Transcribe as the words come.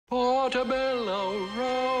Portobello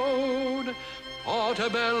Road,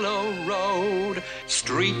 Portobello Road,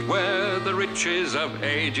 street where the riches of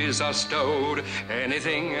ages are stowed.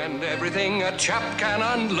 Anything and everything a chap can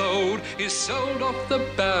unload is sold off the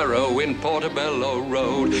barrow in Portobello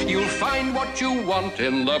Road. You'll find what you want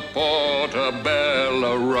in the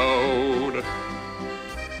Portobello Road.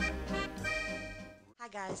 Hi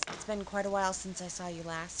guys, it's been quite a while since I saw you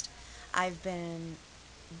last. I've been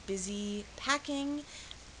busy packing.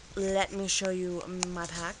 Let me show you my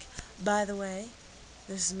pack. By the way,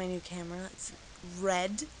 this is my new camera. It's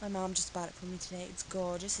red. My mom just bought it for me today. It's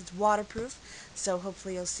gorgeous. It's waterproof, so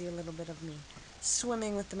hopefully you'll see a little bit of me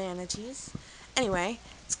swimming with the manatees. Anyway,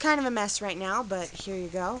 it's kind of a mess right now, but here you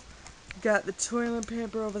go. Got the toilet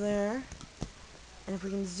paper over there. And if we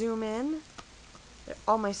can zoom in,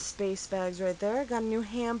 all my space bags right there. Got a new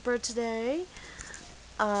hamper today.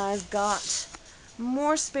 I've got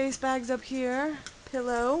more space bags up here.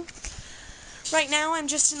 Pillow. Right now I'm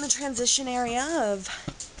just in the transition area of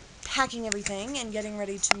packing everything and getting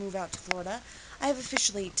ready to move out to Florida. I have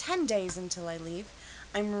officially 10 days until I leave.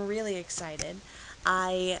 I'm really excited.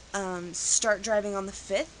 I start driving on the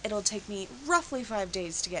 5th. It'll take me roughly 5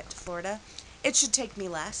 days to get to Florida. It should take me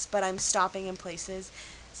less, but I'm stopping in places,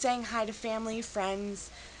 saying hi to family, friends,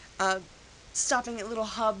 stopping at little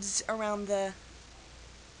hubs around the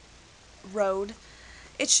road.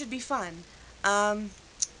 It should be fun.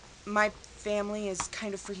 My family is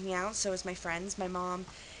kind of freaking out, so is my friends. My mom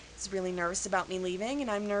is really nervous about me leaving,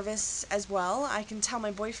 and I'm nervous as well. I can tell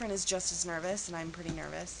my boyfriend is just as nervous, and I'm pretty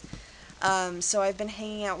nervous. So I've been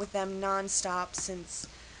hanging out with them non-stop since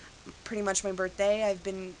pretty much my birthday. I've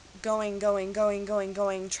been going,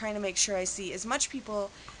 trying to make sure I see as much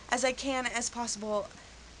people as I can as possible,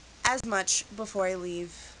 as much before I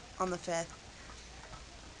leave on the 5th.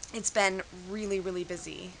 It's been really, really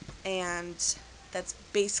busy, and that's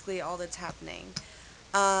basically all that's happening.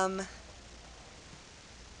 I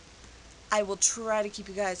will try to keep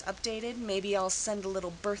you guys updated. Maybe I'll send a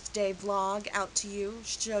little birthday vlog out to you,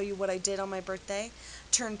 show you what I did on my birthday.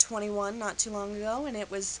 Turned 21 not too long ago, and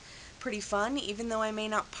it was pretty fun. Even though I may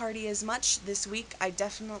not party as much this week,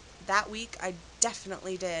 that week I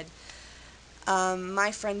definitely did.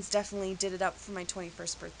 My friends definitely did it up for my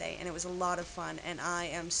 21st birthday, and it was a lot of fun, and I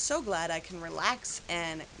am so glad I can relax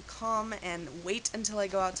and calm and wait until I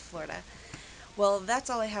go out to Florida. Well, that's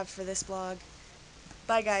all I have for this vlog.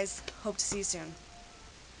 Bye guys, hope to see you soon.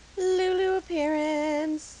 Lulu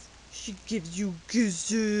appearance. She gives you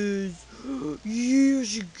kisses. Yeah,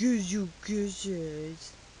 she gives you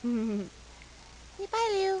kisses. Bye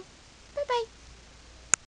Lou. Bye bye.